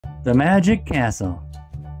The Magic Castle.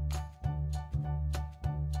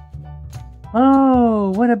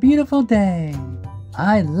 Oh, what a beautiful day!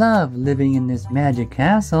 I love living in this magic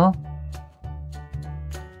castle.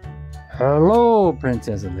 Hello,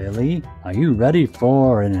 Princess Lily. Are you ready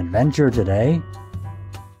for an adventure today?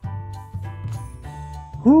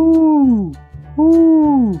 Ooh,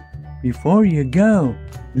 ooh. Before you go,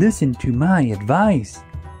 listen to my advice.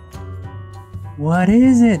 What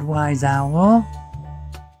is it, Wise Owl?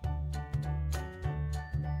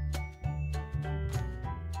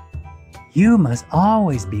 You must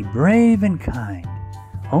always be brave and kind.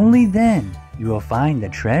 Only then you will find the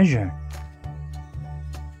treasure.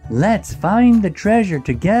 Let's find the treasure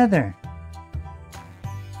together.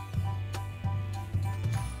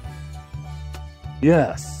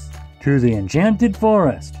 Yes, to the enchanted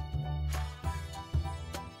forest.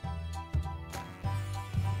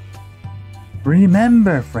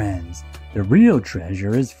 Remember, friends, the real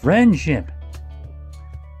treasure is friendship.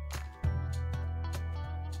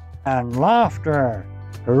 And laughter.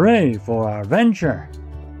 Hooray for our venture!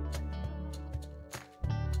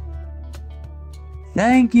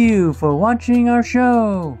 Thank you for watching our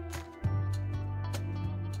show.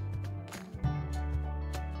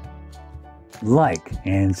 Like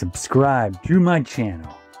and subscribe to my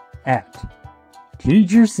channel at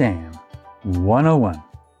Teacher Sam 101.